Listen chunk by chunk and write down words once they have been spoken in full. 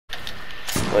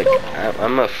Like,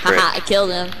 I'm a frick. Haha, I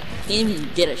killed him. He didn't even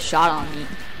get a shot on me.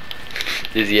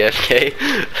 Is he FK?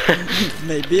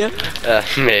 Maybe.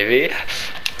 Maybe.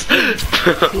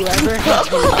 Whoever has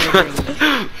delivery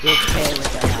will pay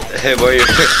with their life. Hey, where are you?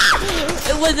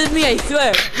 It wasn't me, I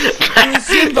swear. It was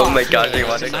Simba. Oh my gosh, I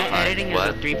want to My editing is what?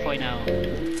 a 3.0.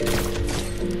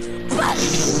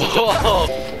 Whoa!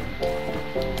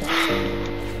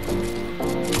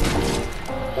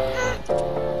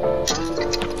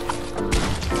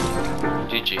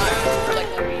 GG.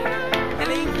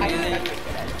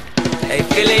 Hey,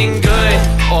 feeling good,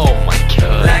 Oh my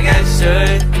god. like I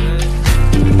should.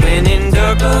 When in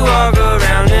dark, I walk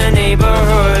around the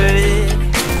neighborhood.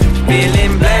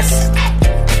 Feeling blessed,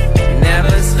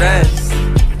 never stressed.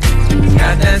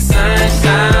 Got that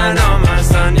sunshine on my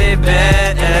Sunday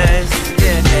best.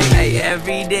 Yeah, hey,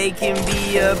 every day can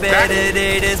be a better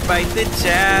day despite the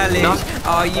challenge.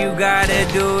 All you gotta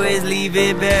do is leave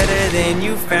it better than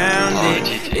you found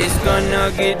it. It's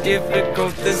gonna get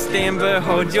difficult to stand, but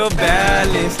hold your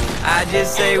balance. I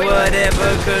just say whatever,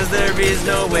 cause there is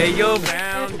no way you're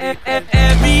bound.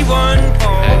 Everyone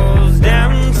falls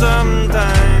down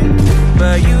sometime,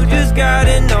 but you just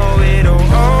gotta know it'll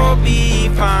all be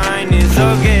fine. It's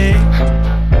okay.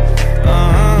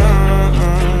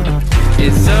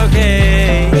 It's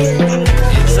okay.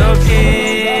 It's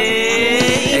okay.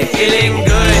 Hey, feeling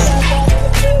good,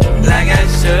 like I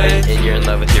should. And you're in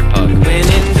love with your pug. When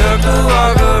in dark, I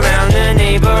walk around the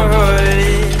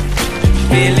neighborhood.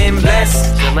 Feeling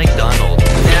blessed, You're like Donald.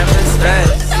 never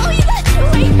stressed.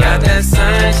 Got that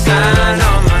sunshine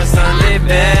on my Sunday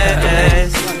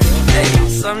best. Hey,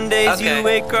 some days Okay. you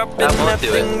wake up I and won't do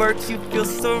nothing it. works, you feel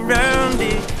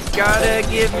surrounded. Gotta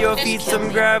give your feet some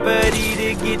gravity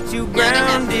to get you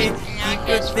grounded. Keep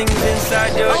good things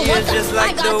inside your ears just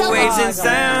like the waves and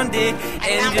sound it.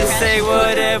 And just say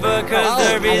whatever, cause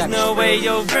there is no way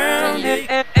you're grounded.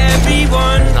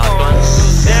 Everyone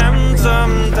falls down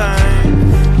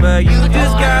sometime, but you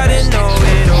just gotta know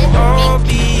it'll all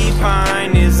be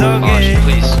fine. It's okay. Gosh,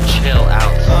 please chill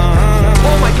out.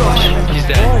 Oh my gosh, He's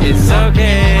dead. it's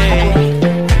okay.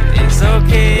 It's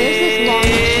okay.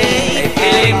 Hey,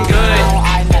 feeling good,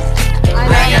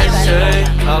 like I should.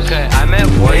 Okay, I'm at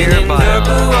Warrior Feeling good,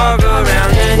 Bio. walk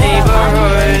around the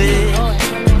neighborhood.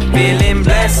 Feeling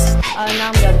blessed,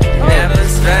 never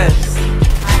stressed.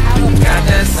 Got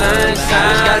that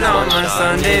sunshine on my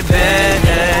Sunday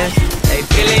best. Hey,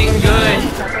 feeling good,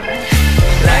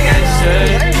 like I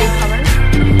should.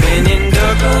 When in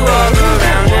dark, I walk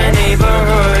around the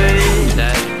neighborhood.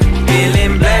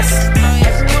 Feeling blessed,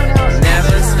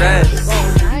 never stressed.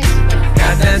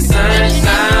 Got that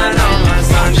sunshine on my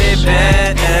Sunday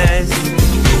best.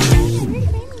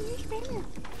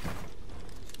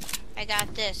 I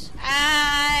got this.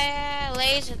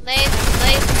 Laser.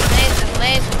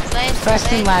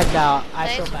 Preston lagged out. I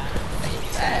feel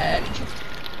bad.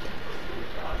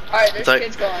 Alright, this It's like-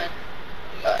 kid's going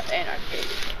anarchy.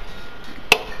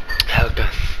 Okay.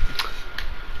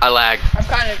 I lagged. I've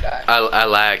kind of got. I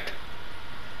lagged.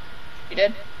 You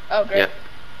did? Oh, great. Yep.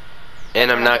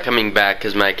 And I'm not coming back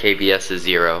because my KBS is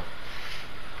 0.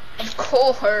 Of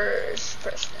course,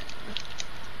 Preston.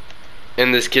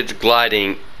 And this kid's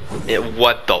gliding.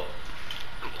 What the?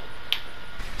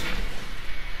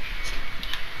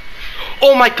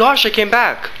 Oh my gosh, I came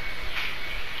back.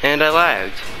 And I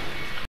lagged.